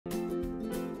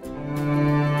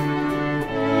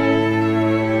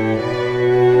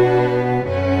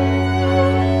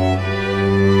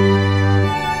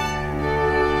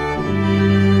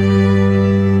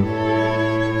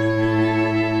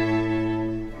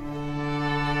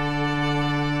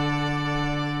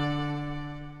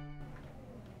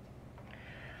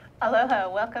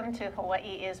Aloha, welcome to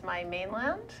Hawaii is my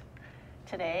mainland.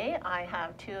 Today I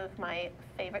have two of my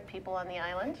favorite people on the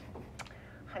island,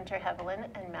 Hunter Heaivilin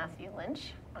and Matthew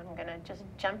Lynch. I'm gonna just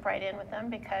jump right in with them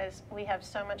because we have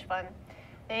so much fun.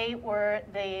 They were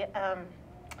the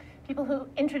people who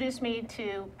introduced me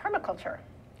to permaculture.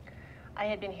 I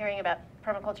had been hearing about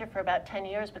permaculture for about 10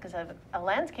 years because a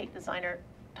landscape designer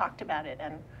talked about it,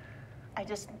 and I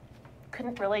just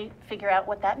couldn't really figure out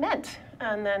what that meant.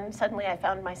 And then suddenly I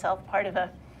found myself part of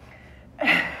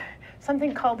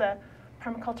something called a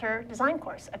Permaculutre Design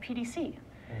Course, a PDC.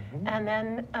 Mm-hmm. And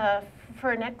then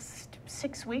for the next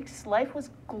 6 weeks, life was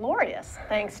glorious,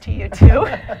 thanks to you two.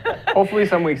 Hopefully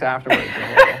some weeks afterwards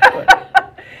as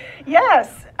well.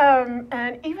 Yes,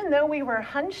 and even though we were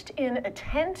hunched in a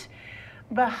tent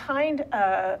behind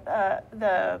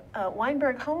the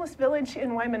Weinberg homeless village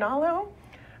in Waimanalo,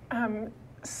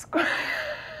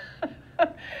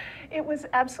 it was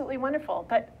absolutely wonderful,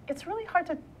 but it's really hard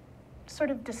to sort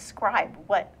of describe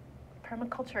what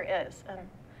permaculture is. And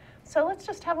so let's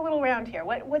just have a little round here.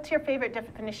 What's your favorite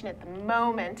definition at the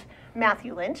moment?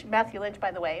 Matthew Lynch. Matthew Lynch,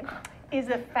 by the way, is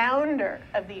the founder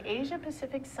of the Asia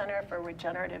Pacific Center for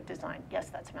Regenerative Design. Yes,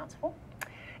 that's a mouthful.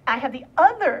 I have the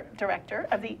other director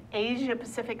of the Asia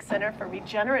Pacific Center for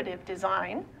Regenerative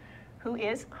Design, who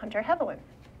is Hunter Heaivilin.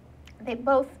 They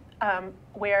both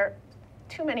wear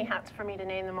too many hats for me to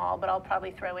name them all, but I'll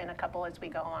probably throw in a couple as we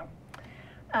go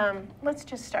along. Let's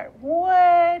just start.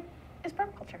 What is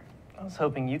permaculture? I was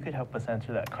hoping you could help us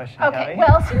answer that question, Okay, Callie.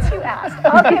 well, since you asked,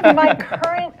 I'll give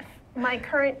my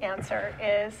current answer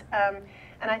is,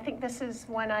 and I think this is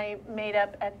one I made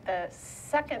up at the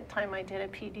second time I did a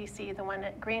PDC, the one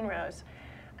at Green Rose,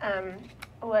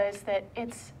 was that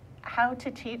it's how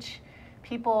to teach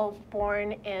people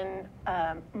born in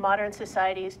modern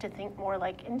societies to think more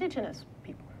like indigenous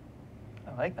people.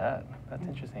 I like that. That's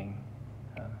interesting.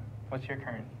 What's your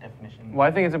current definition? Well,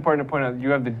 I think it's important to point out you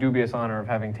have the dubious honor of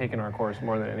having taken our course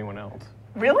more than anyone else.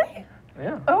 Really?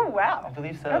 Yeah. Oh, wow. I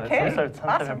believe so. Okay. That's some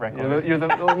sort of record. You're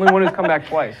the only one who's come back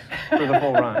twice for the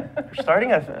full run. We're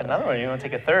starting another one. You want to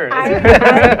take a third?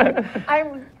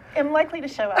 I am likely to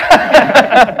show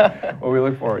up. Well, we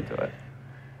look forward to it.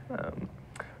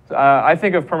 I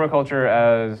think of permaculture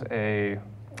as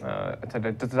it's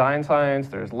a design science.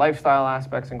 There's lifestyle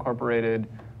aspects incorporated.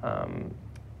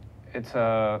 It's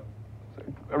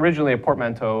originally a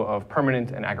portmanteau of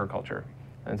permanent and agriculture.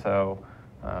 And so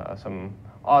some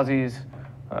Aussies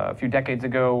a few decades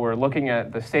ago were looking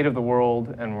at the state of the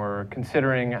world and were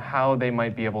considering how they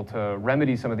might be able to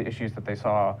remedy some of the issues that they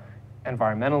saw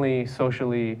environmentally,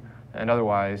 socially, and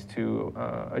otherwise to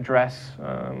address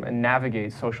and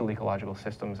navigate social ecological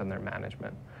systems and their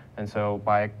management. And so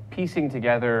by piecing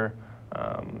together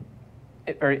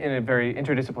in a very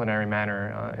interdisciplinary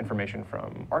manner information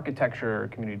from architecture,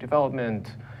 community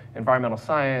development, environmental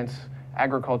science,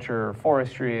 agriculture,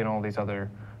 forestry, and all these other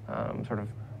sort of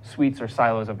suites or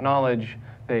silos of knowledge,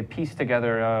 they piece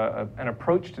together an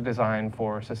approach to design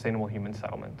for sustainable human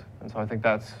settlement. And so I think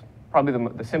that's probably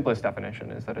the simplest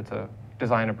definition, is that it's a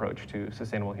design approach to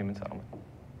sustainable human settlement.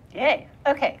 Yay,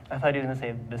 okay. I thought you were going to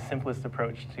say the simplest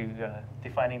approach to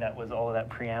defining that was all of that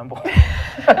preamble.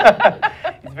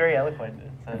 It's very eloquent.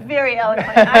 Very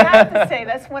eloquent. I have to say,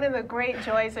 that's one of the great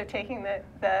joys of taking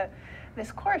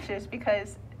this course, is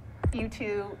because you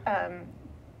two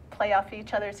play off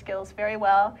each other's skills very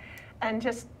well, and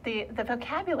just the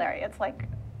vocabulary, it's like,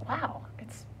 wow,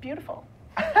 it's beautiful.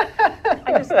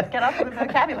 I just get off with the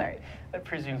vocabulary. That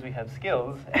presumes we have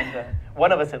skills, and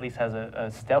one of us at least has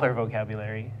a stellar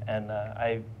vocabulary, and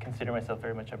I consider myself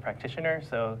very much a practitioner,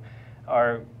 so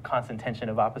our constant tension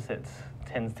of opposites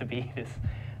tends to be this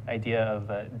idea of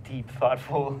deep,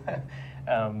 thoughtful,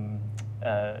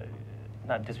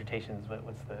 not dissertations, but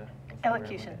what's the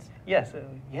elocutions. Yes,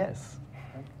 yes.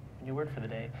 New word for the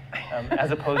day,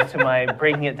 as opposed to my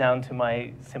breaking it down to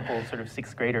my simple sort of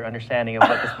sixth grader understanding of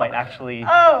what this might actually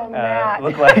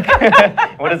look like.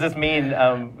 What does this mean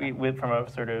from a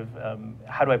sort of,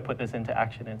 how do I put this into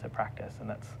action, into practice? And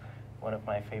that's one of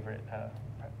my favorite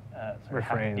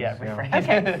refrains. Refrains.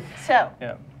 Okay, so.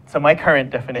 Yeah. So my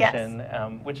current definition,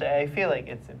 yes. Which I feel like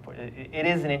it's important, it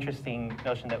is an interesting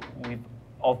notion that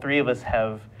all three of us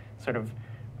have sort of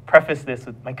preface this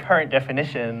with my current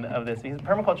definition of this, because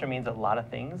permaculture means a lot of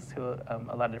things to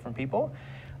a lot of different people,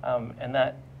 and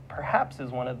that perhaps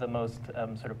is one of the most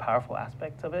sort of powerful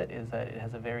aspects of it, is that it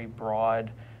has a very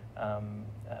broad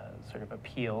sort of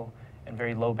appeal and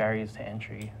very low barriers to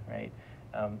entry, right?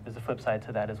 There's a flip side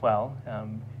to that as well,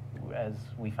 as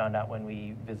we found out when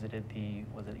we visited the,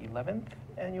 was it 11th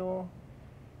annual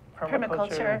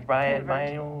Permaculture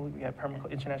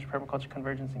biannual International Permaculture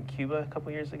Convergence in Cuba a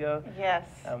couple years ago. Yes.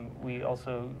 We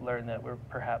also learned that we're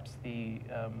perhaps the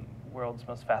world's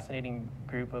most fascinating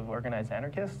group of organized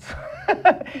anarchists,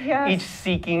 Yes. each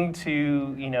seeking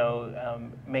to,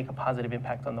 make a positive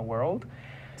impact on the world.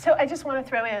 So I just want to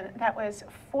throw in, that was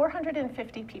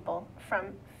 450 people from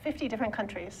 50 different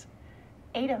countries,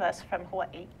 8 of us from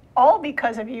Hawaii, all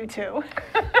because of you two.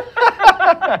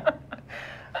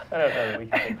 I don't know that we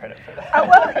can take credit for that.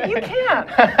 Well, you can.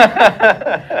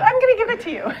 I'm going to give it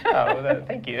to you. Well,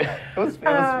 thank you.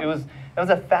 It was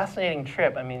a fascinating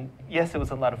trip. I mean, yes, it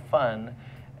was a lot of fun,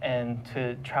 and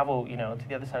to travel, to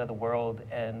the other side of the world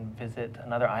and visit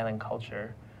another island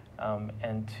culture,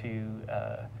 and to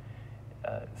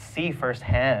see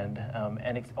firsthand,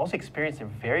 and also experience a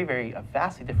a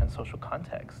vastly different social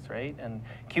context, right? And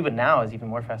Cuba now is even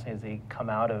more fascinating as they come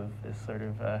out of this sort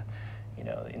of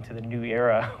into the new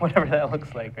era, whatever that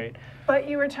looks like, right? But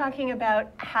you were talking about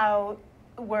how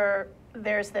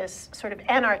there's this sort of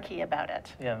anarchy about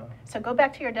it. Yeah. So go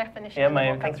back to your definition.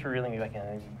 Yeah, thanks for reeling me back in.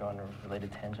 I can go on a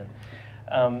related tangent.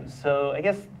 So I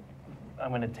guess I'm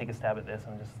going to take a stab at this.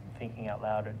 I'm just thinking out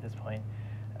loud at this point.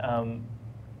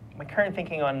 My current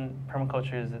thinking on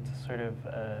permaculture is it's a sort of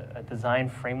a design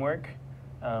framework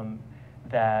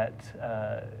that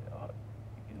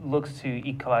looks to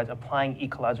applying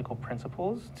ecological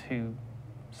principles to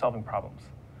solving problems.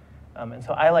 And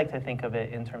so I like to think of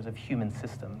it in terms of human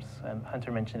systems.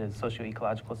 Hunter mentioned it as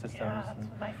socio-ecological systems. Yeah, that's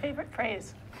my favorite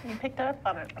phrase. You picked up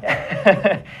on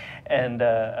it. And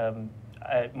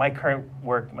my current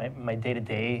work, my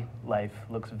day-to-day life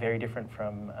looks very different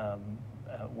from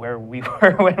where we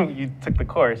were when you took the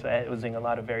course. I was doing a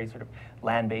lot of very sort of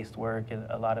land-based work and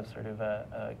a lot of sort of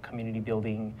community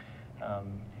building.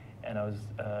 And I was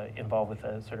involved with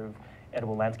a sort of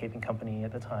edible landscaping company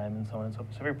at the time, and so on and so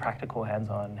forth. So very practical,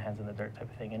 hands-on, hands-in-the-dirt type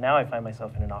of thing. And now I find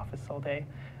myself in an office all day,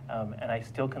 and I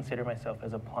still consider myself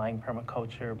as applying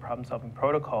permaculture, problem-solving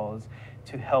protocols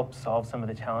to help solve some of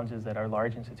the challenges that our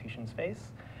large institutions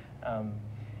face.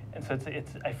 And so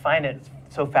I find it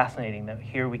so fascinating that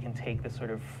here we can take this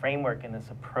sort of framework and this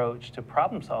approach to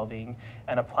problem solving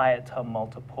and apply it to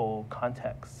multiple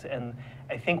contexts. And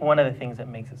I think one of the things that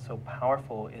makes it so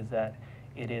powerful is that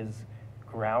it is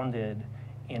grounded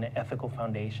in an ethical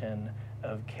foundation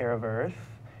of care of earth,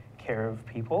 care of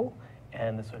people,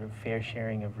 and the sort of fair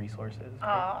sharing of resources.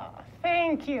 Oh,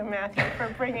 thank you, Matthew,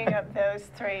 for bringing up those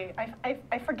three.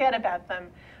 I forget about them,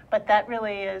 but that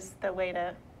really is the way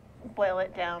to boil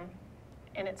it down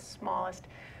in its smallest.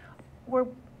 Were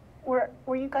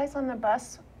you guys on the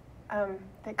bus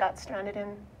that got stranded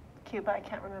in Cuba? I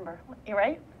can't remember. You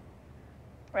right?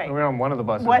 Right. We were on one of the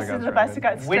buses. Which bus that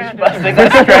got stranded? Which bus that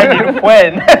got stranded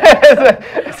when?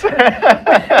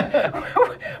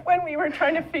 When we were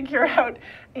trying to figure out,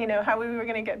 how we were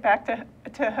going to get back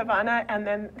to Havana, and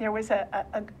then there was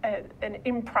an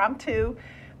impromptu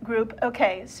group.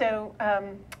 Okay, so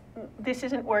this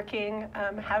isn't working.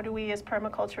 How do we as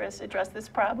permaculturists address this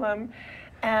problem?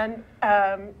 And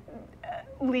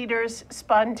leaders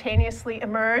spontaneously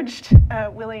emerged,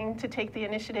 willing to take the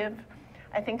initiative.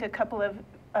 I think a couple of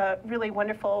really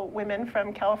wonderful women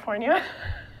from California,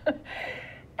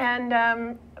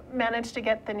 and managed to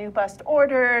get the new bus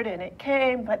ordered, and it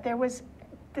came. But there was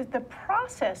the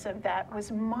process of that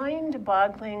was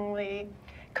mind-bogglingly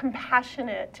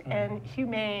compassionate and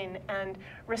humane and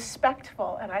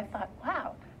respectful. And I thought,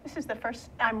 wow, this is the first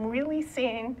I'm really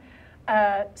seeing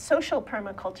social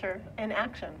permaculture in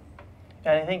action.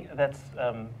 And I think that's,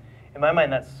 in my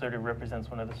mind, that sort of represents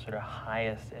one of the sort of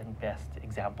highest and best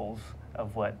examples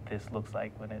of what this looks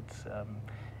like when it's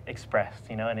expressed,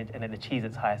 and it achieves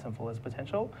its highest and fullest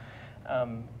potential.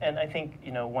 And I think,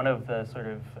 one of the sort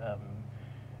of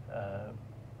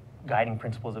guiding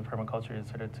principles of permaculture is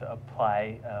sort of to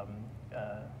apply,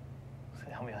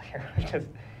 help me out here, just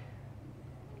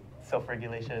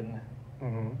self-regulation,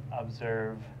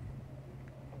 observe,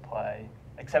 apply,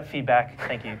 accept feedback.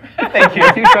 Thank you. Thank you.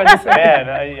 You trying to say?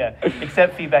 Man, yeah.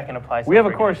 Accept feedback and apply. We have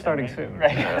a course starting right? soon.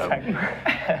 Right. Exactly.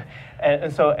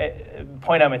 And so, the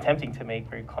point I'm attempting to make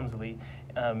very clumsily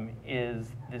is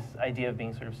this idea of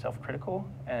being sort of self-critical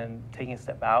and taking a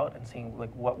step out and seeing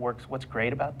like what works, what's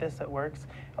great about this that works,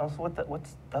 also what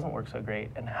doesn't work so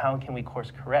great, and how can we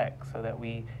course correct so that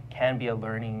we can be a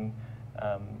learning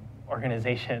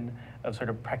organization of sort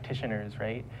of practitioners,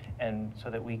 right? And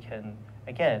so that we can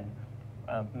again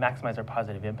maximize our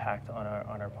positive impact on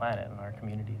our planet and our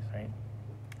communities, right?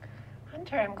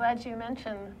 Hunter, I'm glad you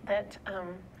mentioned that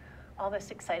all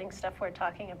this exciting stuff we're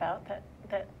talking about, that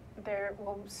there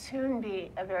will soon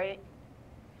be a very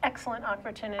excellent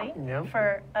opportunity Yep.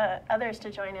 for others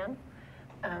to join in.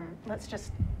 Let's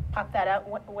just pop that out.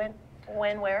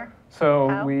 When, where? So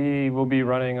how? we will be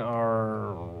running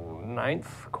our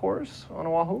 9th course on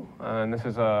Oahu, and this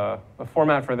is the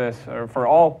format for this, or for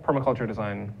all permaculture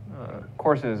design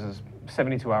courses, is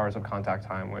 72 hours of contact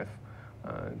time with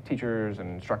teachers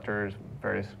and instructors,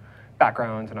 various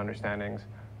backgrounds and understandings.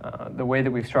 The way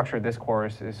that we've structured this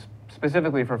course is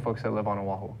specifically for folks that live on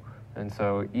Oahu. And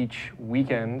so each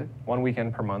weekend, 1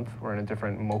 weekend per month, we're in a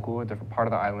different moku, a different part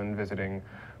of the island, visiting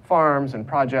farms and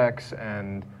projects,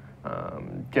 and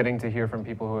getting to hear from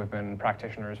people who have been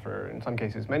practitioners for, in some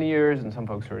cases, many years, and some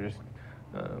folks who are just,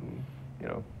 you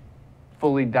know,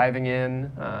 fully diving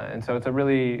in. And so it's a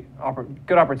really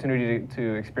good opportunity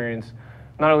to experience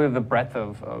not only the breadth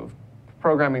of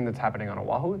programming that's happening on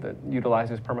Oahu that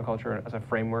utilizes permaculture as a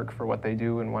framework for what they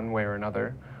do in one way or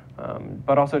another,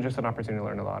 but also just an opportunity to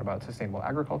learn a lot about sustainable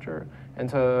agriculture and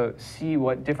to see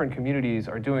what different communities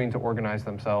are doing to organize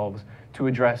themselves to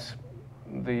address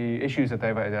the issues that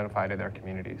they've identified in their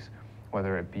communities,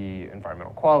 whether it be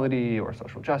environmental quality or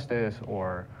social justice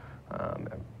or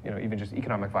you know, even just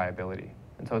economic viability.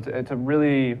 And so it's a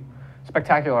really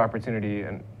spectacular opportunity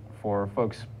and for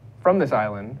folks from this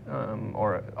island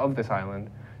or of this island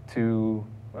to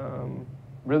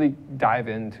really dive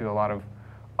into a lot of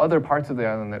other parts of the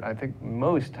island that I think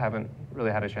most haven't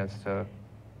really had a chance to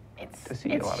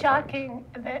see a lot of times. It's shocking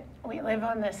that we live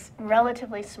on this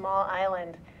relatively small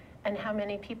island and how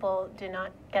many people do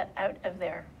not get out of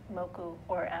their moku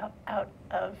or out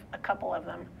of a couple of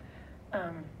them.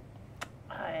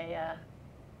 I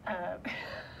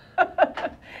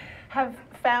have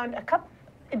found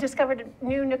discovered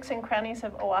new nooks and crannies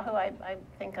of Oahu. I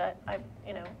think I've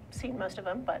seen most of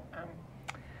them, but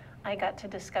I got to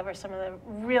discover some of the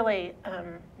really.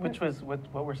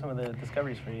 What were some of the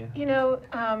discoveries for you? You know,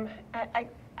 I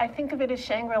think of it as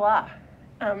Shangri-La.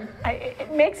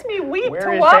 It makes me weep Where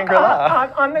to is walk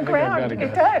Shangri-La? on the I've ground. gotta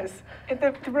It guess. does.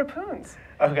 The Rapoons.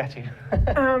 Oh, got you.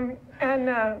 And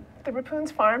the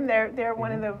Rapoons Farm, they're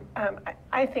one of the.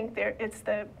 I think it's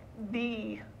the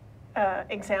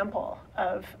example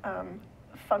of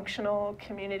functional,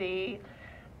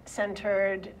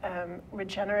 community-centered,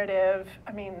 regenerative.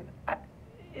 I mean,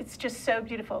 it's just so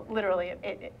beautiful. Literally,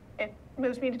 it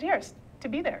moves me to tears to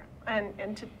be there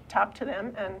and to talk to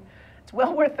them, and it's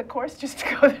well worth the course just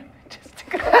to go.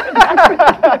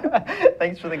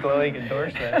 Thanks for the glowing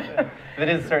endorsement. It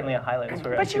is certainly a highlight.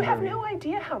 But you have no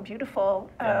idea how beautiful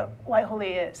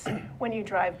Waiho'oli is when you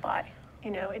drive by.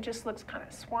 You know, it just looks kind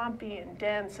of swampy and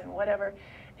dense and whatever.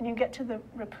 And you get to the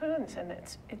Rapoons and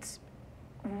it's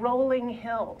rolling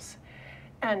hills.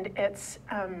 And it's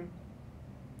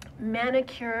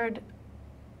manicured,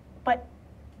 but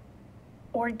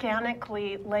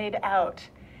organically laid out.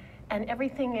 And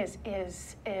everything is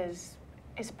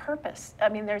purpose. I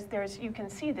mean, you can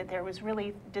see that there was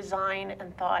really design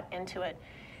and thought into it.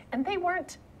 And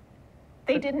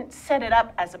they didn't set it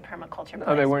up as a permaculture place.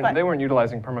 No, they weren't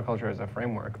utilizing permaculture as a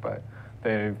framework, but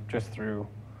they just through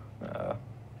a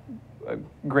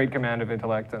great command of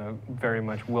intellect and a very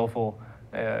much willful,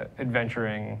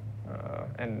 adventuring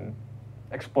and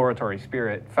exploratory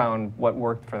spirit found what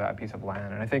worked for that piece of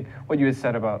land. And I think what you had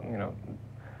said about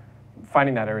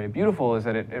finding that area beautiful is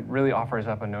that it really offers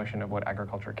up a notion of what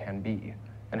agriculture can be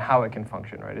and how it can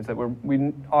function. Right? Is that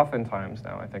we oftentimes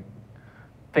now I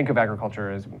think of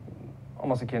agriculture as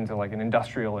almost akin to like an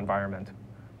industrial environment,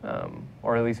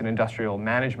 or at least an industrial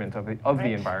management of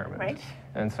the environment. Right.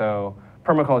 And so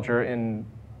permaculture, in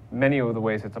many of the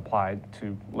ways it's applied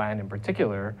to land in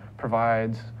particular,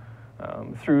 provides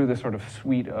through the sort of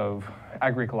suite of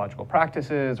agroecological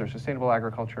practices or sustainable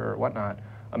agriculture or whatnot,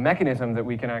 a mechanism that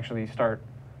we can actually start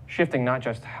shifting not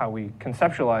just how we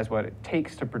conceptualize what it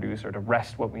takes to produce or to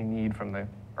wrest what we need from the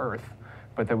earth,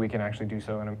 but that we can actually do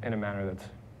so in a manner that's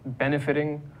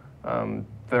benefiting the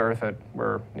earth that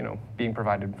we're being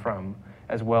provided from,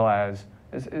 as well as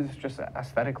is just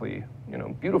aesthetically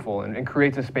beautiful and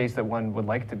creates a space that one would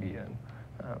like to be in.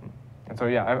 And so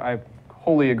yeah, I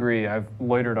wholly agree. I've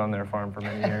loitered on their farm for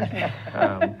many years,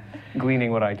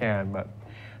 gleaning what I can. But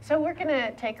so we're going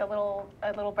to take a little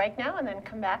break now, and then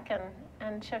come back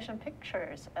and show some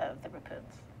pictures of the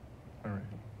Rapoons. all right.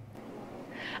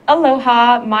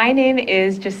 Aloha, my name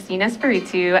is Justina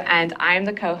Spiritu, and I'm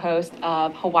the co-host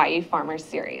of Hawaii Farmers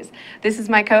Series. This is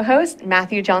my co-host,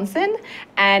 Matthew Johnson,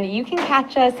 and you can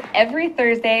catch us every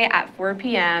Thursday at 4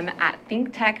 p.m. at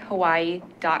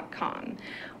thinktechhawaii.com.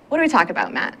 What do we talk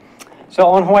about, Matt? So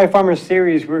on Hawaii Farmers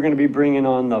Series, we're going to be bringing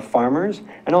on the farmers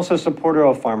and also supporter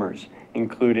of farmers.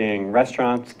 including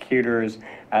restaurants, caterers,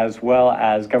 as well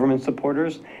as government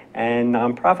supporters and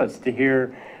nonprofits to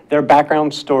hear their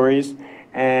background stories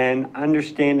and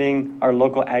understanding our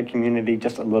local ag community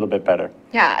just a little bit better.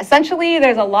 Yeah, essentially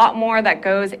there's a lot more that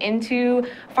goes into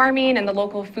farming and the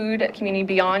local food community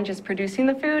beyond just producing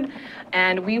the food.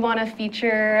 And we want to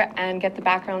feature and get the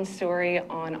background story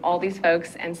on all these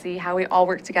folks and see how we all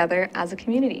work together as a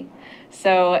community.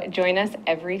 So join us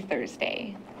every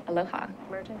Thursday. Aloha.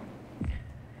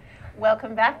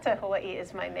 Welcome back to Hawaii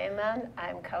is My Mainland.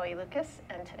 I'm Kauai Lucas,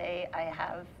 and today I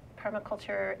have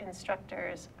permaculture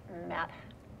instructors Matt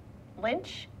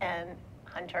Lynch and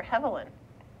Hunter Heaivilin.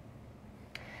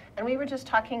 And we were just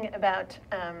talking about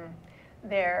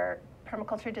their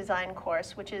permaculture design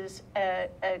course, which is a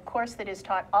course that is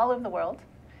taught all over the world,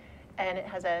 and it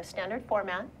has a standard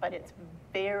format, but it's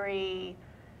very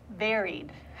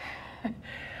varied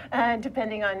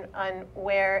depending on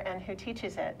where and who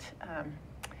teaches it.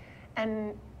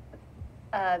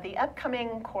 The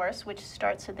upcoming course, which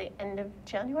starts at the end of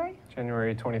January?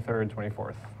 January 23rd,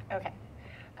 24th. Okay.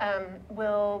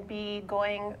 Will be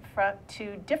going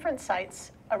to different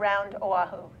sites around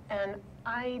Oahu. And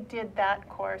I did that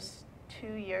course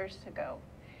 2 years ago.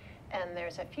 And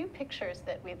there's a few pictures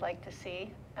that we'd like to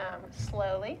see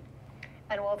slowly.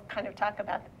 And we'll kind of talk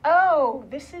about, oh,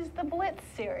 this is the Blitz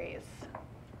series.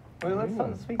 Well,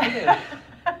 let's speak to this.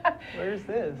 Where's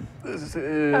this? This is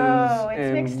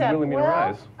it's mixed up. Wilhelmina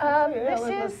Rise.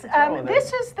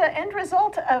 This is the end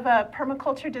result of a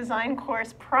permaculture design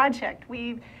course project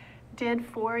we did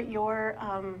for your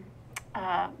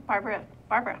Barbara.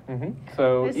 Mm-hmm.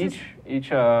 So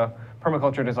each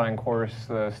permaculture design course,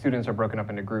 the students are broken up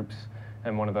into groups,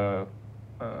 and one of the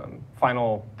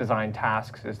final design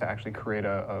tasks is to actually create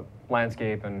a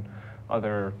landscape and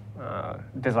other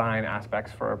design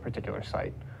aspects for a particular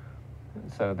site.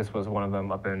 So this was one of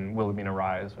them up in Wilhelmina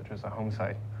Rise, which was a home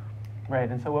site. Right,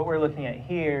 and so what we're looking at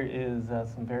here is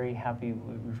some very happy,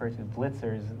 we refer to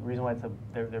blitzers. The reason why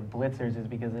they're blitzers is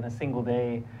because in a single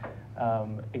day,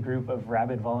 a group of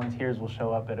rabid volunteers will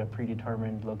show up at a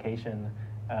predetermined location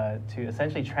to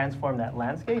essentially transform that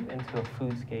landscape into a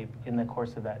foodscape in the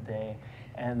course of that day.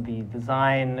 And the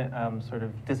design sort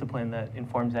of discipline that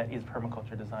informs that is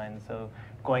permaculture design. So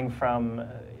going from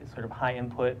sort of high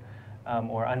input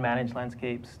or unmanaged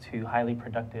landscapes to highly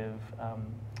productive,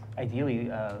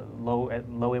 ideally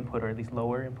low input or at least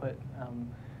lower input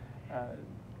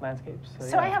landscapes.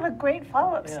 So I have a great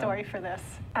follow-up story for this.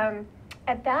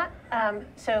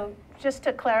 So just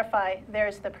to clarify,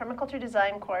 there's the permaculture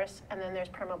design course and then there's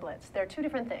PermaBlitz. They're two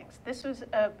different things. This was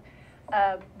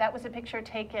that was a picture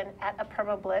taken at a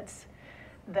PermaBlitz,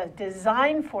 the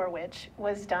design for which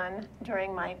was done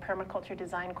during my permaculture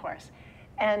design course.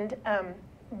 And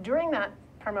during that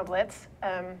PermaBlitz,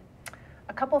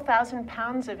 a couple thousand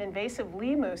pounds of invasive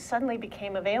limu suddenly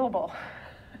became available.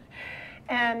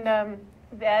 And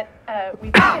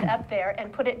we took it up there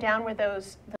and put it down where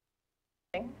those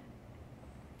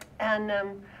and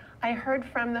I heard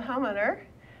from the homeowner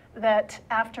that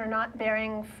after not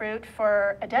bearing fruit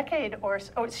for a decade or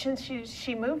so, since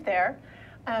she moved there,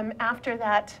 after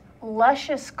that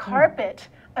luscious carpet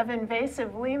of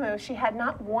invasive limu, she had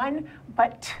not one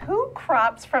but 2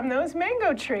 crops from those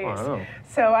mango trees. Wow.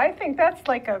 So I think that's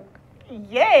like a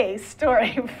yay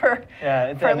story for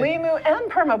limu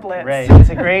and PermaBlitz. Right, it's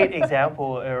a great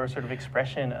example or sort of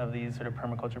expression of these sort of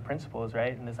permaculture principles,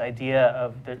 right? And this idea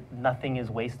of that nothing is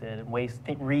wasted, and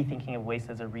rethinking of waste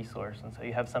as a resource. And so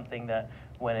you have something that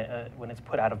when it's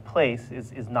put out of place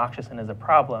is noxious and is a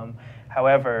problem.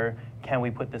 However, can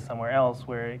we put this somewhere else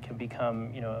where it can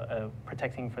become,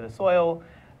 protecting for the soil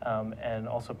and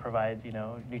also provide,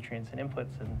 nutrients and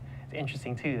inputs? And it's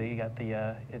interesting too that you got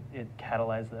it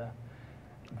catalyzed the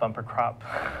bumper crop.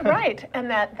 Right, and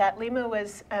that limu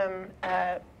was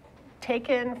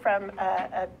taken from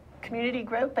a community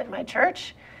group at my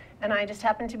church, and I just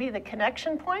happened to be the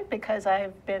connection point because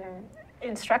I've been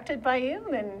instructed by you,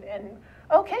 and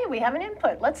okay, we have an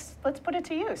input, let's put it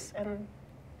to use. And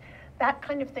that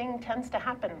kind of thing tends to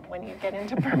happen when you get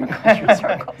into permaculture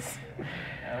circles.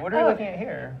 What are we looking at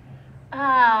here?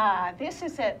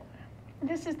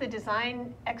 This is the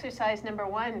design exercise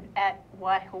 #1 at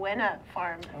Waihauena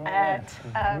Farm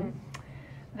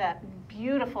that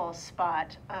beautiful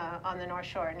spot on the North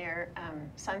Shore near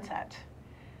Sunset.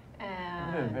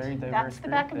 And that's the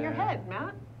back of your head,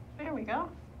 Matt. There we go.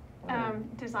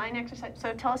 Design exercise.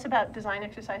 So tell us about design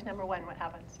exercise #1. What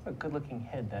happens? What a good-looking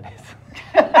head that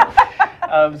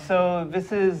is. So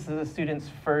this is the student's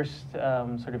first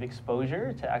sort of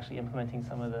exposure to actually implementing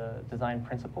some of the design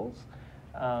principles.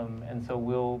 And so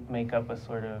we'll make up a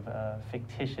sort of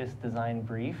fictitious design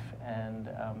brief, and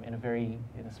in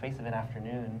the space of an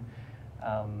afternoon,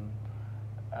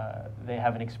 they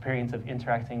have an experience of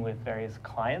interacting with various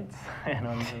clients and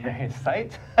on the various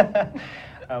sites.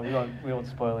 We won't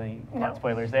spoil any plot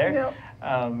spoilers there. No.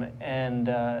 And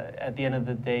at the end of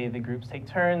the day, the groups take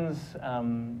turns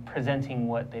presenting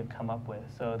what they've come up with.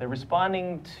 So they're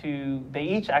responding to, they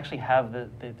each actually have,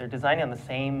 they're designing on the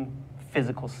same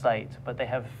physical site, but they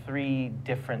have 3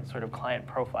 different sort of client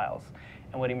profiles.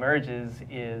 And what emerges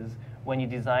is when you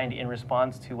designed in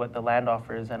response to what the land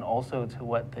offers and also to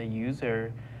what the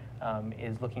user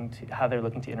is looking to, how they're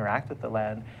looking to interact with the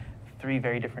land, 3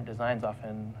 very different designs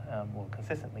often will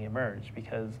consistently emerge,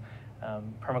 because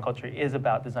permaculture is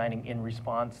about designing in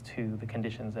response to the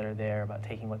conditions that are there, about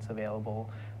taking what's available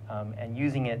and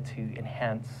using it to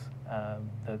enhance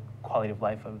the quality of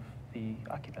life of the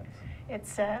occupants.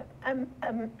 It's a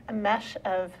mesh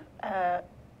of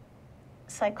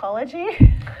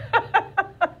psychology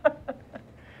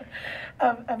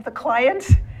of the client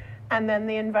and then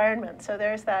the environment. So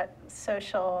there's that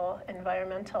social,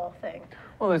 environmental thing.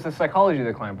 Well, there's the psychology of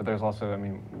the client, but there's also, I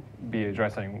mean, be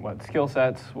addressing what skill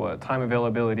sets, what time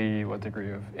availability, what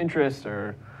degree of interest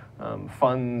or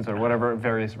funds or whatever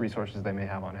various resources they may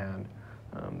have on hand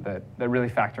that really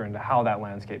factor into how that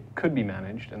landscape could be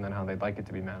managed and then how they'd like it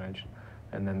to be managed.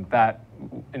 And then that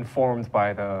informed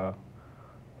by the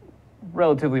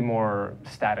relatively more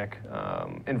static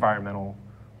environmental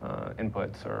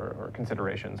inputs or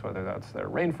considerations, whether that's their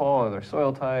rainfall or their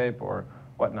soil type or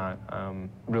whatnot,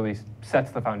 really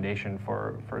sets the foundation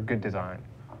for good design.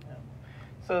 Yeah.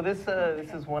 So this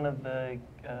is one of the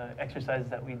exercises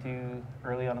that we do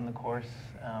early on in the course.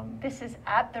 This is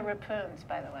at the Rapoons,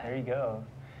 by the way. There you go.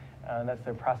 That's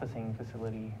their processing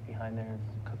facility behind there.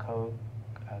 Cacao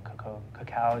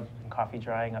and coffee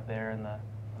drying up there on the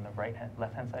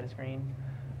left-hand side of the screen.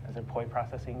 There's a poi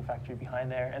processing factory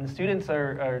behind there. And the students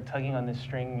are tugging on this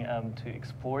string to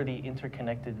explore the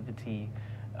interconnectivity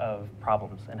of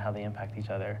problems and how they impact each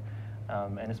other.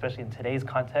 And especially in today's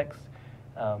context,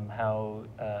 how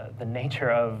the nature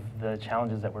of the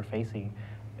challenges that we're facing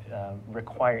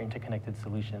require interconnected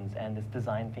solutions and this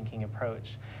design thinking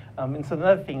approach. And so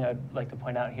another thing I'd like to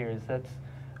point out here is that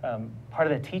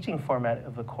part of the teaching format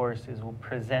of the course is we'll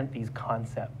present these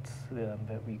concepts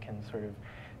that we can sort of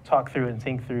talk through and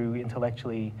think through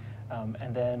intellectually,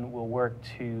 and then we'll work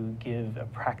to give a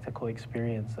practical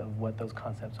experience of what those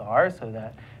concepts are so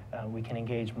that we can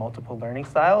engage multiple learning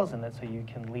styles, and that so you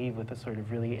can leave with a sort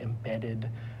of really embedded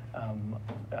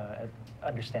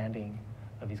understanding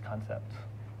of these concepts.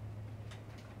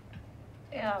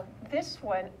 Yeah, this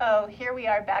one, oh, here we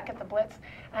are back at the Blitz.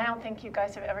 I don't think you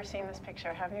guys have ever seen this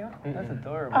picture, have you? That's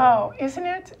adorable. Oh, isn't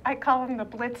it? I call them the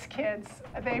Blitz kids.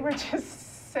 They were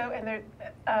just so, and they're,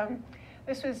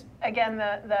 this was, again,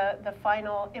 the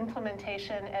final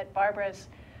implementation at Barbara's,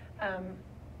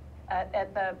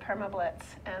 at the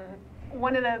PermaBlitz. And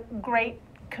one of the great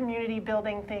community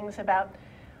building things about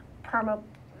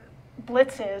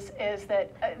PermaBlitzes is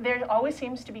that there always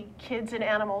seems to be kids and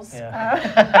animals. Yeah.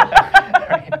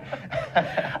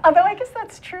 Although I guess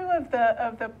that's true of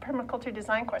the Permaculture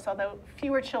Design Course, although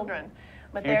fewer children.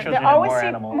 But there always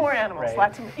seem more animals. Right.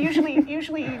 Lots of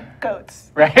usually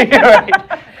goats. Right, right.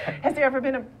 Has there ever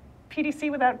been a PDC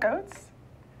without goats?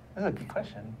 That's a good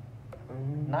question.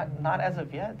 Not as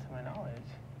of yet, to my knowledge.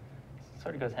 It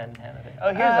sort of goes hand in hand, I think. Oh,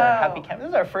 here's our happy camp. This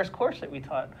is our first course that we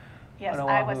taught. Yes, on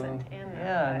I Oahu. wasn't in that.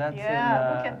 Yeah, and that's look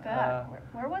at that.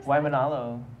 Where was that?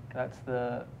 Waimanalo. That's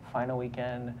the final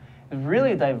weekend. There's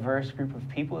really a diverse group of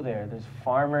people there. There's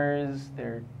farmers,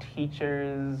 there are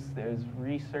teachers, there's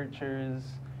researchers,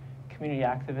 community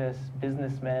activists,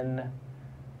 businessmen,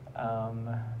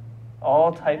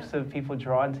 all types of people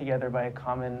drawn together by a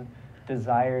common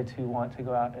desire to want to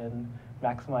go out and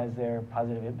maximize their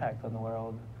positive impact on the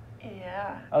world.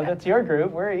 Yeah. Oh, that's your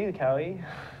group. Where are you, Cowie?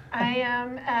 I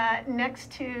am next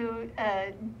to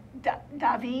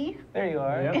Davi. There you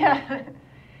are. Yep. Yeah.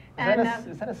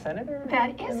 Is that a senator?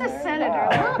 That is in a there? senator.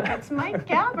 Wow. Look, it's Mike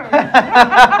Gabbard.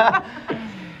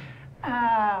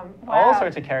 Wow. All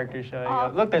sorts of characters showing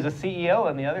up. Look, there's a CEO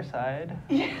on the other side.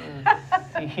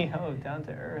 CEO, down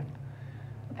to earth.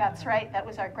 That's right. That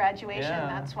was our graduation. Yeah.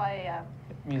 That's why.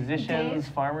 Musicians,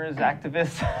 Dave? farmers,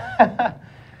 activists.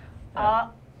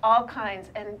 All kinds.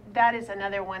 And that is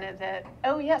another one of the.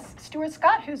 Oh yes, Stuart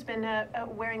Scott, who's been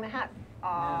wearing the hat.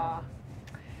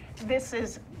 This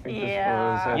is.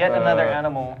 Yeah. Yet another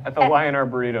animal. At the Lion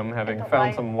Arboretum, having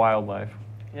found some wildlife.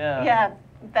 Yeah. Yeah,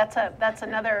 that's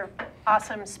another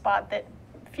awesome spot that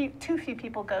too few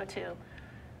people go to.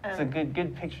 It's a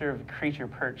good picture of a creature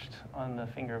perched on the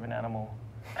finger of an animal.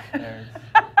 There.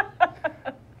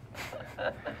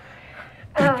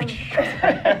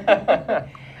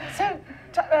 So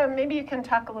maybe you can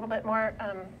talk a little bit more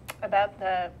about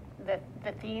the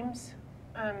themes,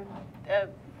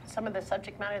 some of the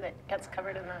subject matter that gets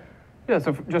covered in the. Yeah,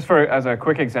 so just for as a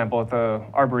quick example, at the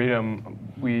Arboretum,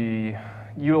 we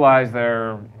utilize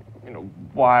their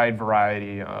wide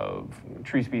variety of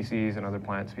tree species and other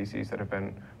plant species that have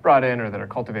been brought in or that are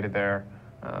cultivated there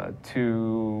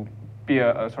to be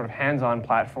a sort of hands-on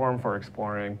platform for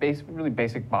exploring really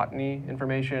basic botany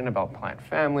information about plant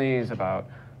families, about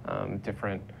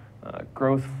different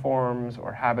growth forms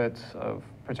or habits of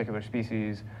particular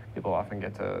species. People often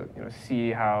get to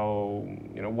see how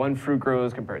one fruit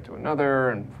grows compared to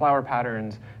another, and flower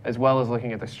patterns, as well as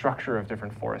looking at the structure of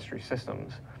different forestry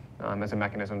systems as a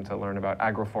mechanism to learn about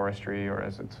agroforestry, or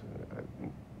as it's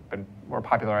been more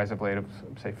popularized of late, of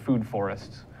say food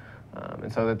forests.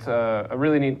 And so that's a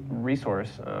really neat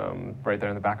resource right there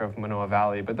in the back of Manoa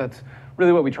Valley. But that's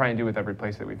really what we try and do with every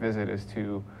place that we visit, is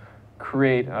to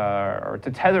create or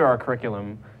to tether our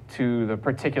curriculum to the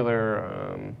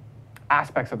particular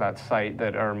aspects of that site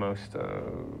that are most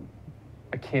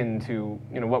akin to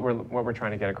what we're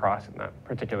trying to get across in that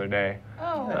particular day.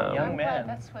 Oh, young man.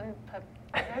 That's when.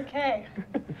 Okay.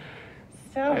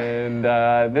 So. And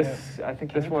this, I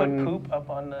think this one. Can you put poop up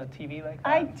on the TV like that?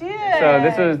 I did. So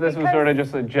this was sort of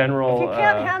just a general. If you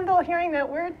can't handle hearing that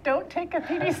word, don't take a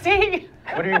PDC.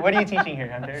 What are you teaching here,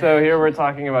 Hunter? So here we're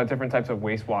talking about different types of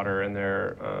wastewater and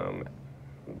their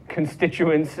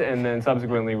constituents, and then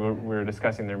subsequently we're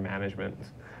discussing their management.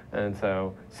 And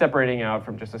so separating out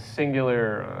from just a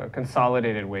singular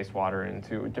consolidated wastewater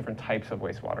into different types of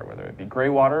wastewater, whether it be gray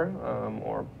water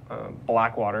or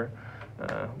black water,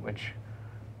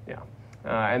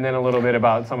 and then a little bit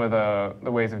about some of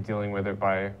the ways of dealing with it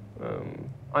by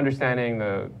understanding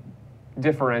the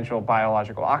differential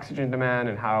biological oxygen demand,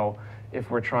 and how, if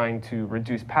we're trying to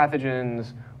reduce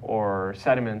pathogens or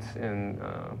sediments in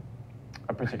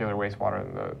a particular wastewater,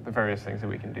 the various things that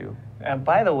we can do.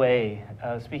 By the way,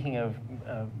 speaking of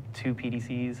 2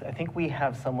 PDCs, I think we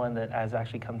have someone that has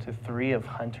actually come to 3 of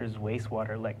Hunter's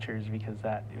wastewater lectures, because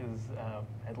that is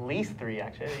at least 3,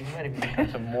 actually. He might have even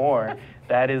come to more.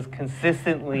 That is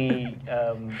consistently,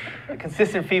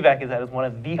 consistent feedback is that is one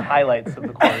of the highlights of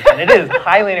the course. And it is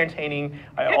highly entertaining.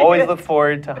 I always look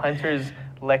forward to Hunter's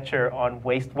lecture on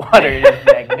wastewater. It is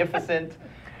magnificent.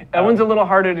 That one's a little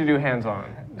harder to do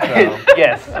hands-on. So,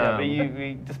 yes, but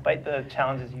you, despite the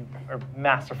challenges, you are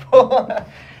masterful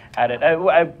at it.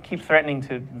 I keep threatening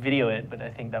to video it, but I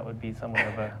think that would be somewhat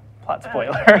of a plot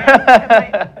spoiler.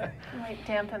 It might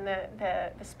dampen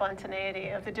the spontaneity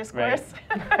of the discourse.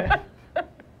 Right.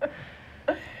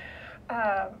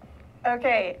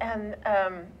 Okay, and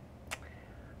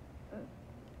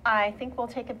I think we'll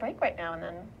take a break right now and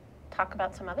then talk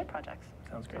about some other projects.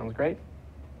 Sounds great. sounds great.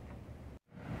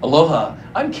 Aloha,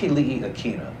 I'm Keli'i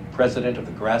Akina, president of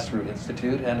the Grassroot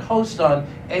Institute and host on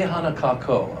Ehana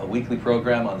Kako, a weekly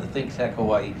program on the Think Tech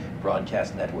Hawaii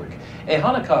broadcast network.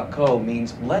 Ehana Kako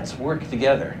means let's work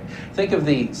together. Think of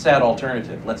the sad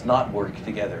alternative, let's not work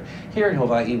together. Here in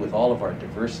Hawaii, with all of our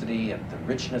diversity and the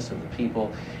richness of the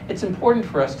people, it's important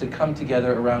for us to come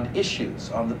together around issues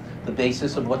on the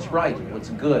basis of what's right and what's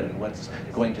good and what's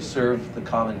going to serve the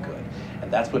common good.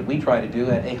 And that's what we try to do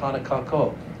at Ehana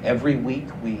Kako. Every week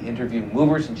we interview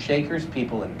movers and shakers,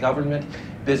 people in government,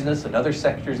 business, and other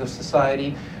sectors of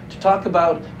society to talk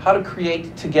about how to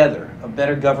create together a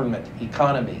better government,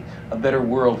 economy, a better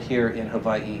world here in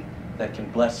Hawaii that can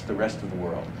bless the rest of the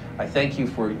world. I thank you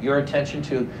for your attention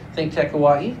to Think Tech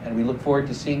Hawaii, and we look forward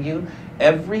to seeing you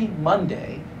every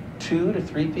Monday, 2 to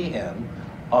 3 p.m.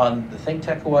 on the Think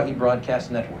Tech Hawaii broadcast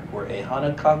network. We're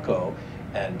Ehana Kako,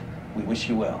 and we wish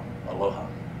you well. Aloha.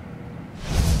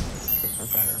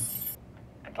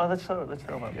 Oh, let's throw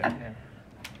them up. Yeah.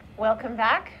 Welcome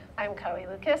back. I'm Kaui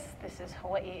Lucas. This is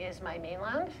Hawaii is My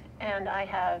Mainland, and I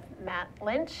have Matt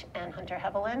Lynch and Hunter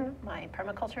Heaivilin, my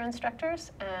permaculture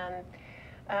instructors, and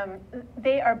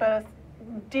they are both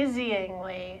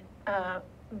dizzyingly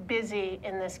busy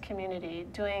in this community,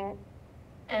 doing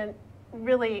a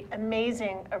really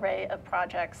amazing array of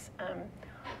projects.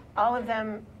 All of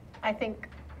them, I think,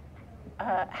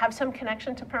 have some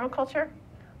connection to permaculture,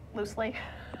 loosely.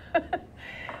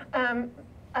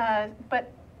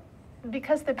 But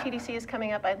because the PDC is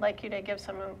coming up, I'd like you to give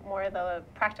some more of the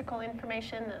practical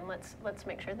information, and let's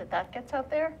make sure that that gets out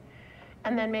there.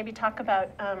 And then maybe talk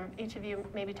about, each of you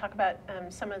maybe talk about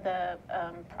some of the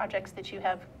projects that you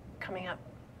have coming up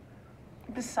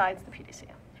besides the PDC.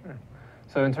 Sure.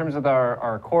 So in terms of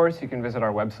our course, you can visit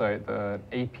our website, the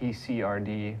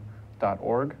apcrd.org,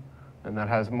 and that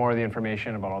has more of the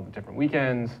information about all the different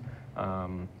weekends,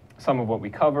 some of what we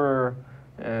cover,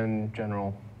 and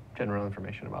general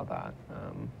information about that.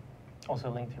 Also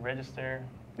a link to register.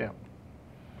 Yeah.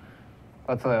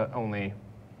 That's the only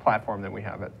platform that we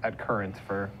have at current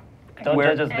for Don't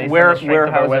judge us based on where the strength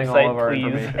of our housing website, all of our please.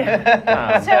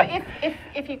 information. So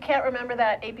if you can't remember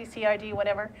that APCRD,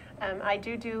 whatever, I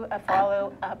do a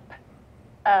follow-up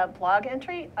blog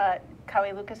entry at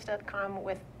kauailukas.com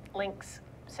with links,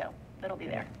 so it'll be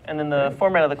there. And then the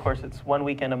format of the course, it's 1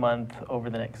 weekend a month over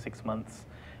the next 6 months,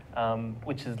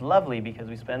 which is lovely because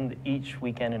we spend each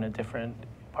weekend in a different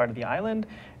part of the island,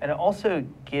 and it also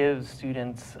gives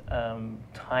students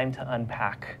time to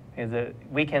unpack. The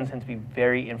weekends tend to be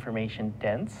very information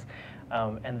dense,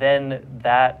 and then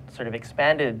that sort of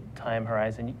expanded time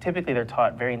horizon, typically they're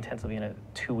taught very intensively in a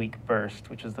 2-week burst,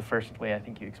 which is the first way I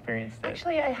think you experienced it.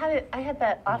 Actually, I had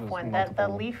that off one, the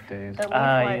multiple leaf days. one.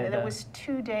 Yeah, That was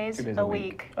 2 days, 2 days a a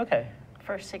week Okay.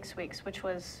 for 6 weeks, which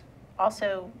was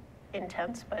also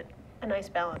intense, but a nice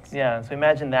balance. Yeah, so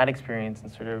imagine that experience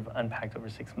and sort of unpacked over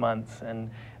 6 months.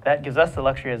 And that gives us the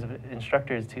luxury as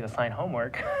instructors to assign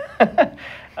homework,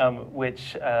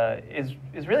 which is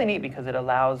really neat because it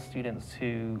allows students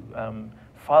to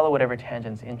follow whatever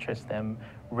tangents interest them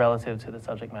relative to the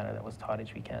subject matter that was taught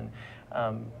each weekend.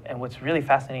 And what's really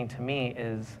fascinating to me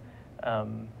is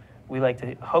we like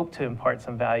to hope to impart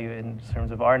some value in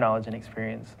terms of our knowledge and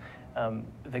experience.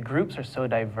 The groups are so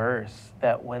diverse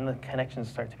that when the connections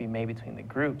start to be made between the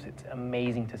groups, it's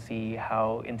amazing to see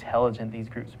how intelligent these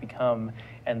groups become,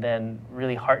 and then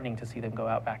really heartening to see them go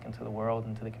out back into the world,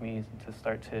 into the communities, and to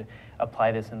start to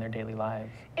apply this in their daily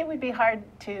lives. It would be hard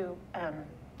to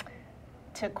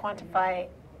quantify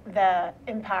the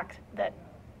impact that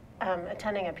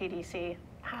attending a PDC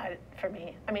had for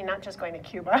me. I mean, not just going to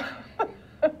Cuba.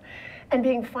 And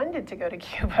being funded to go to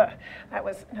Cuba, that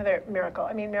was another miracle.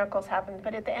 I mean, miracles happened,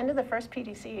 but at the end of the first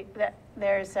PDC,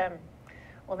 there's the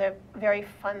very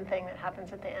fun thing that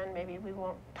happens at the end. Maybe we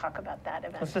won't talk about that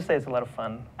event. Let's just say it's a lot of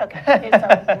fun. Okay,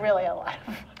 it's really a lot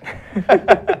of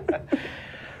fun.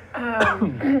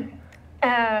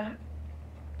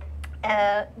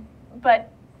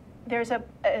 But there's a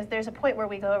point where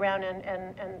we go around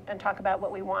and talk about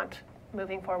what we want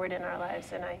moving forward in our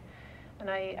lives, and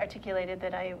I articulated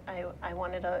that I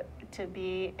wanted to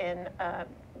be in a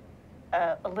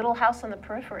little house on the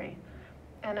periphery.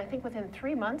 And I think within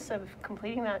 3 months of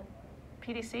completing that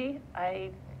PDC,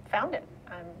 I found it.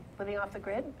 I'm living off the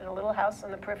grid in a little house on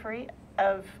the periphery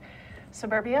of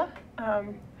suburbia.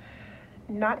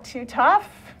 Not too tough,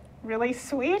 really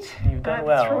sweet. You've done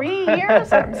well. 3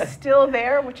 years, I'm still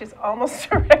there, which is almost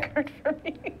a record for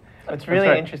me. It's really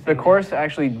right. interesting. The course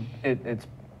actually, it's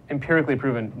empirically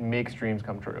proven, makes dreams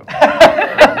come true.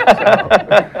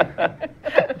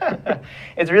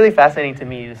 It's really fascinating to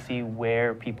me to see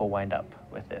where people wind up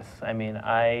with this. I mean,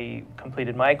 I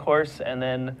completed my course and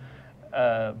then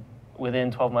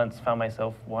within 12 months found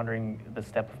myself wandering the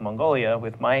steppe of Mongolia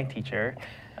with my teacher,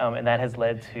 and that has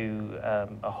led to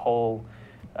a whole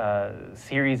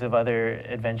series of other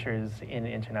adventures in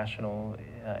international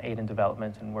aid and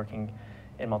development and working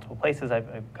in multiple places.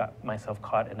 I've got myself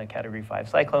caught in a Category 5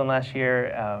 cyclone last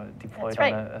year, deployed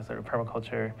right. on a sort of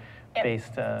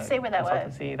permaculture-based Say where that was.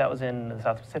 consultancy. That was in the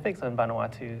South Pacific, so in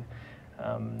Vanuatu,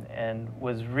 and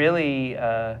was really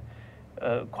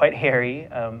quite hairy.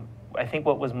 I think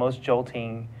what was most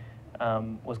jolting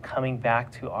was coming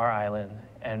back to our island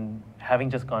and having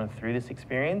just gone through this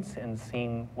experience and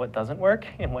seeing what doesn't work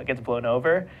and what gets blown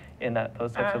over in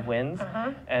those types of winds.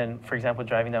 And for example,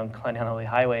 driving down Kanehanali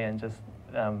Highway and just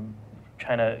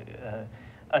trying to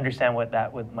understand what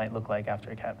that might look like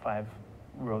after a Cat 5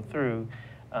 rode through.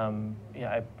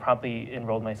 I promptly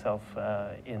enrolled myself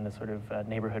in the sort of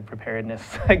neighborhood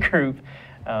preparedness group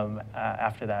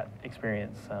after that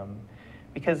experience.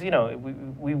 Because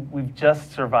we've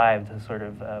just survived a sort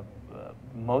of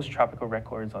most tropical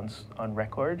records on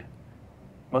record,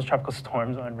 most tropical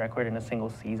storms on record in a single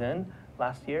season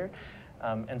last year.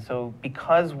 And so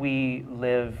because we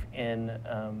live in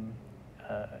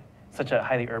such a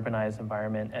highly urbanized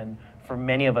environment, and for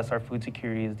many of us, our food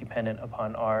security is dependent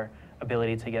upon our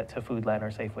ability to get to Foodland or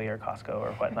Safeway or Costco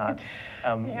or whatnot.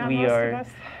 Yeah, we most are, of us.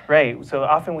 right, so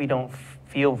often we don't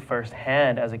feel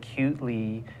firsthand as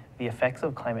acutely the effects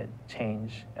of climate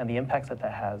change and the impacts that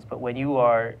has. But when you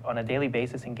are on a daily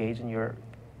basis engaged in your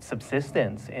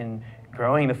subsistence, in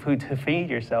growing the food to feed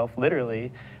yourself,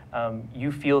 literally,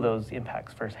 you feel those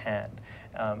impacts firsthand.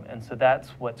 And so that's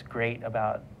what's great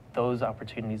about those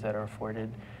opportunities that are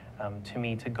afforded to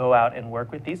me to go out and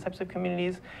work with these types of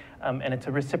communities. And it's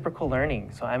a reciprocal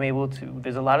learning. So I'm able to,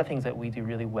 there's a lot of things that we do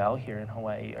really well here in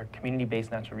Hawaii. Our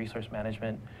community-based natural resource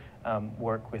management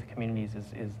work with communities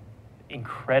is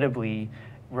incredibly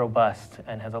robust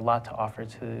and has a lot to offer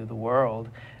to the world.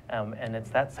 And it's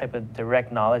that type of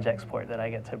direct knowledge export that I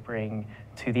get to bring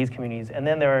to these communities. And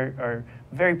then there are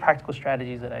very practical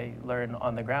strategies that I learn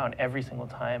on the ground every single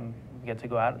time we get to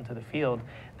go out into the field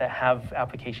that have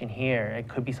application here. It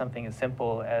could be something as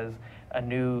simple as a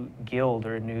new guild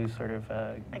or a new sort of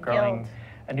growing,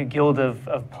 a new guild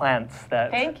of plants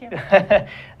that Thank you.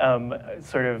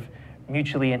 sort of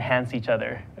mutually enhance each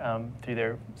other through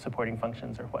their supporting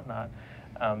functions or whatnot.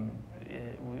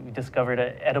 We discovered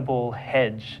an edible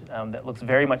hedge that looks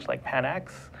very much like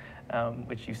Panax,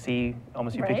 which you see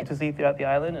almost ubiquitously throughout the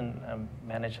island, and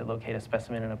managed to locate a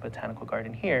specimen in a botanical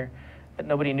garden here that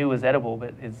nobody knew was edible,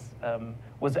 but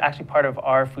was actually part of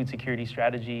our food security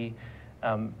strategy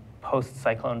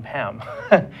post-Cyclone Pam.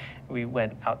 We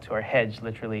went out to our hedge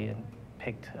literally and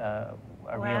picked our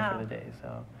meal for the day.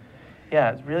 So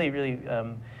yeah, it's really, really,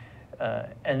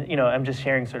 and you know, I'm just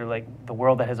sharing sort of like the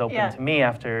world that has opened to me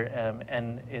after,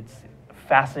 and it's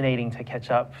fascinating to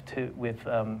catch up with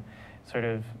sort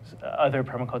of other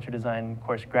permaculture design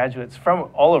course graduates from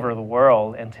all over the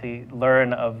world, and to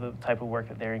learn of the type of work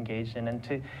that they're engaged in,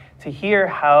 and to hear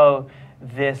how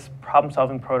this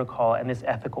problem-solving protocol and this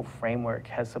ethical framework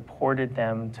has supported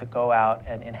them to go out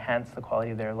and enhance the quality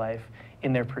of their life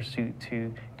in their pursuit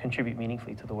to contribute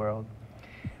meaningfully to the world.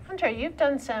 Hunter, you've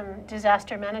done some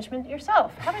disaster management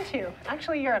yourself, haven't you?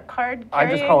 Actually, you're a card I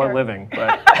carrying. just call it living,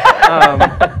 but,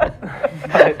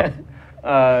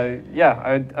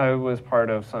 yeah, I was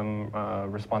part of some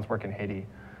response work in Haiti,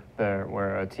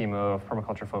 where a team of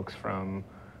permaculture folks from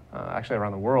actually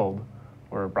around the world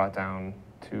were brought down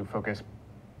to focus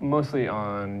mostly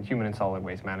on human and solid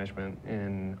waste management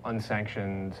in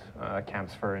unsanctioned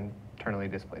camps for internally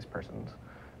displaced persons.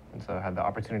 And so I had the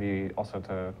opportunity also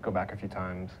to go back a few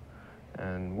times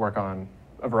and work on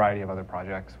a variety of other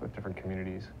projects with different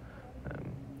communities.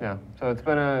 Yeah, so it's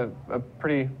been a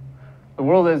pretty, the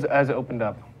world has opened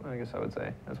up, I guess I would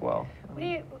say, as well.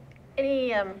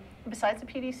 Besides the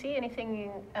PDC,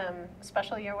 anything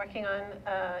special you're working on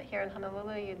here in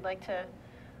Honolulu you'd like to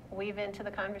weave into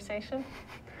the conversation?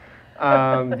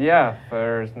 Yeah,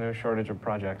 there's no shortage of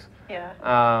projects. Yeah.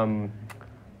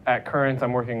 At Current,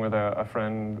 I'm working with a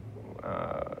friend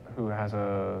who has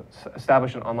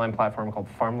established an online platform called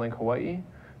FarmLink Hawai'i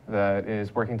that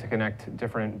is working to connect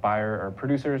different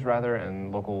producers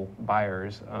and local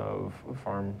buyers of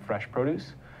farm fresh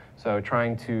produce. So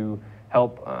trying to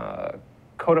help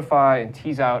codify and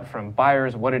tease out from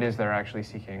buyers what it is they're actually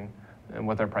seeking and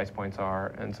what their price points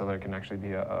are, and so there can actually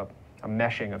be a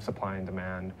meshing of supply and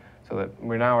demand, so that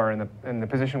we now are in the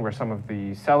position where some of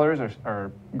the sellers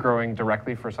are growing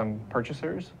directly for some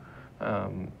purchasers,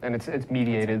 and it's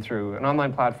mediated through an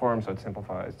online platform, so it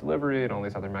simplifies delivery and all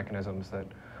these other mechanisms that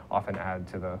often add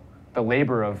to the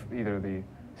labor of either the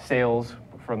sales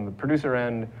from the producer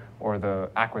end or the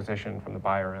acquisition from the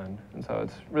buyer end, and so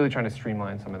it's really trying to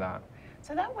streamline some of that.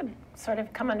 So that would sort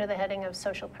of come under the heading of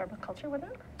social permaculture,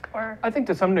 wouldn't it? Or I think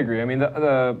to some degree. I mean,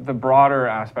 the broader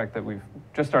aspect that we've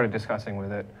just started discussing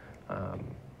with it,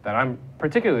 that I'm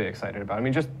particularly excited about. I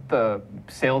mean, just the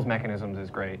sales mechanisms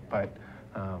is great, but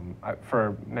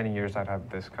for many years I'd have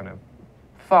this kind of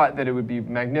thought that it would be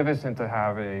magnificent to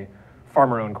have a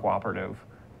farmer-owned cooperative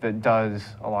that does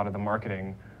a lot of the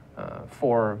marketing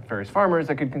for various farmers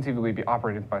that could conceivably be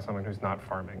operated by someone who's not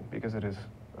farming, because it is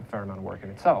a fair amount of work in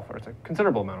itself, or it's a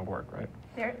considerable amount of work, right?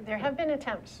 there have been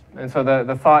attempts. And so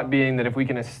the thought being that if we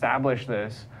can establish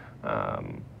this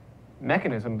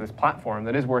mechanism, this platform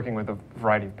that is working with a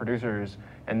variety of producers,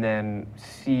 and then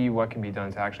see what can be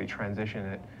done to actually transition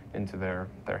it into their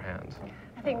hands.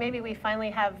 I think maybe we finally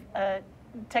have a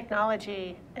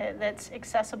technology that's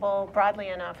accessible broadly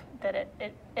enough that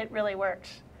it really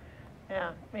works.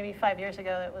 Yeah, maybe 5 years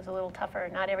ago it was a little tougher.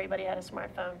 Not everybody had a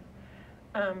smartphone.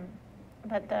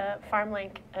 But the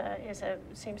FarmLink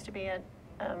seems to be a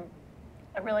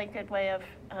really good way of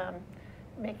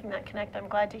making that connect. I'm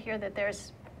glad to hear that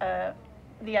there's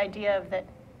the idea of that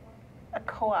a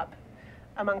co-op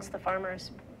amongst the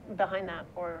farmers behind that,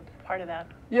 or part of that.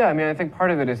 Yeah, I mean, I think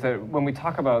part of it is that when we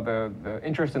talk about the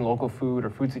interest in local food or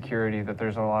food security, that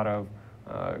there's a lot of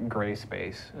gray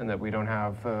space, and that we don't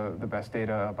have the best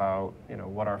data about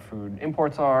what our food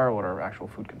imports are, what our actual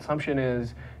food consumption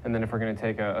is, and then if we're going to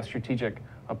take a strategic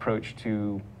approach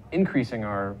to increasing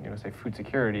our say food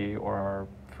security or our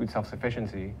food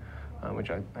self-sufficiency, which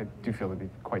I do feel would be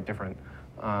quite different,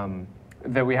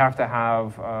 that we have to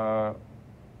have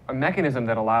a a mechanism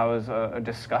that allows a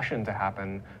discussion to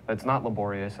happen that's not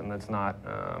laborious and that's not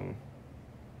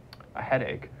a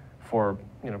headache for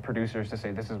producers to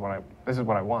say this is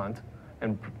what I want,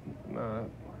 and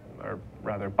or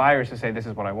rather buyers to say this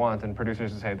is what I want, and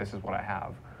producers to say this is what I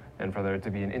have, and for there to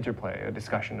be an interplay, a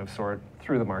discussion of sort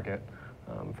through the market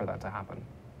for that to happen.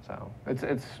 So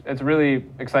it's really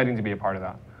exciting to be a part of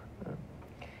that.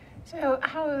 So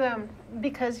how,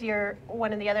 because you're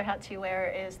one of the other hats you wear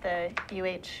is the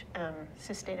UH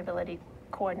Sustainability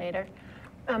Coordinator,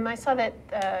 I saw that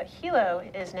Hilo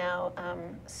is now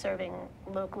serving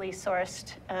locally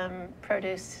sourced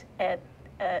produce at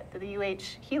the UH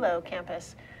Hilo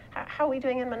campus. How are we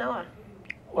doing in Manoa?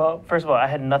 Well, first of all, I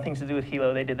had nothing to do with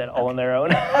Hilo. They did that all on their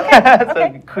own. Okay.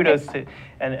 So kudos to,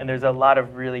 and there's a lot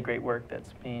of really great work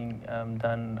that's being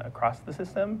done across the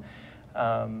system.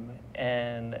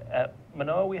 And at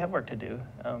Manoa, we have work to do.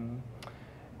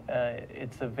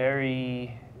 It's a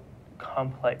very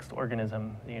complex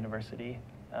organism, the university.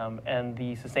 And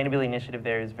the sustainability initiative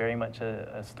there is very much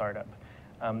a startup.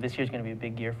 This year's going to be a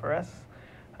big year for us.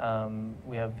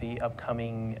 We have the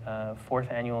upcoming 4th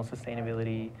annual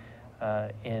Sustainability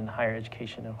in Higher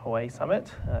Education in Hawaii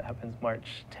Summit. It happens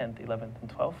March 10th, 11th, and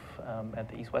 12th at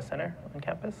the East West Center on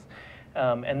campus.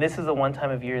 And this is a one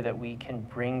time of year that we can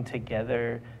bring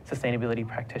together sustainability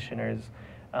practitioners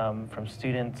from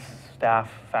students,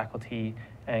 staff, faculty,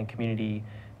 and community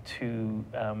to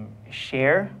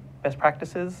share best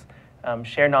practices,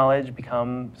 share knowledge,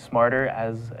 become smarter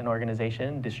as an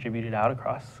organization, distribute it out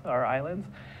across our islands,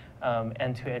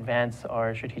 and to advance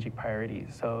our strategic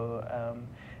priorities. So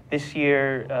this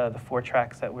year, the 4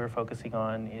 tracks that we're focusing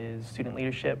on is student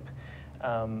leadership,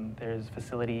 there's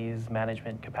facilities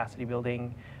management, capacity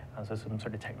building, so some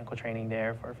sort of technical training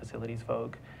there for facilities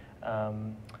folk.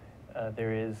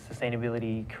 There is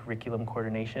sustainability curriculum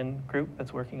coordination group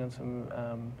that's working on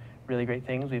some really great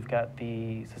things. We've got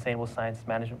the Sustainable Science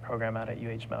Management program out at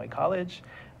UH Maui College,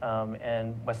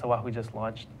 and West Oahu just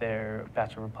launched their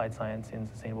Bachelor of Applied Science in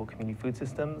Sustainable Community Food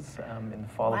Systems in the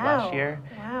fall of last year,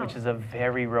 which is a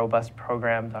very robust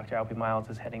program. Dr. Alpi Miles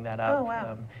is heading that up. Oh,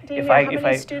 wow. Do you know how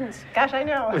many students? Gosh, I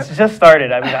know. It's just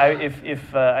started. I mean,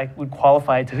 if I would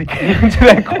qualify to get into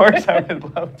that course, I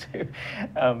would love to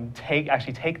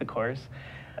actually take the course.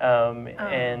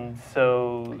 And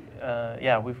so,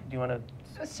 yeah, do you want to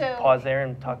pause there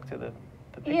and talk to the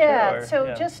picture? Yeah, or,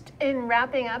 so just in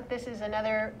wrapping up, this is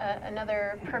another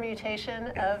another permutation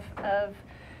of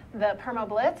the Perma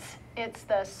Blitz. It's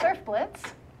the Surf Blitz,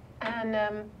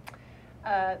 and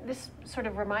this sort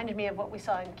of reminded me of what we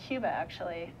saw in Cuba,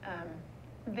 actually.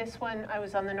 This one, I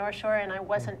was on the North Shore, and I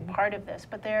wasn't part of this,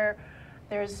 but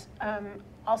there's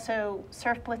also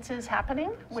Surf Blitzes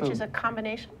happening, which is a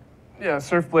combination. Yeah,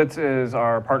 Surf Blitz is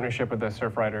our partnership with the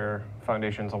Surfrider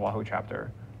Foundation's Oahu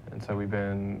chapter. And so we've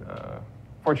been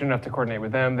fortunate enough to coordinate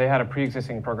with them. They had a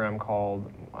pre-existing program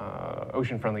called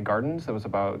Ocean Friendly Gardens that was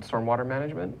about stormwater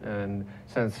management. And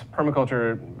since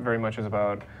permaculture very much is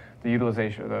about the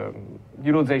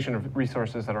utilization of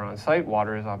resources that are on site,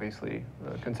 water is obviously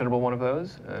a considerable one of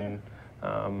those. And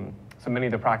so many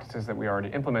of the practices that we are already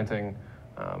implementing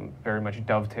very much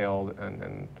dovetailed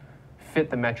and fit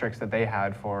the metrics that they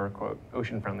had for, quote,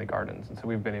 ocean-friendly gardens. And so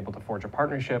we've been able to forge a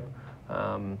partnership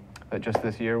that just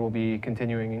this year will be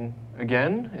continuing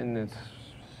again in its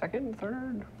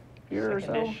third year or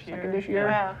so, second-ish year.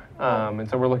 Wow. And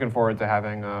so we're looking forward to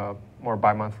having more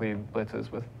bi-monthly blitzes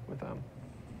with them.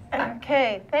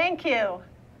 Okay, thank you.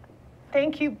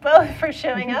 Thank you both for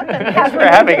showing up and Thanks for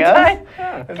having us.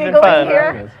 Yeah, it's been fun.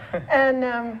 Here.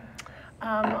 And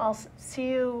I'll see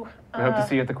you. We hope to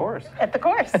see you at the course. At the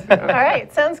course. All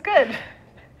right, sounds good.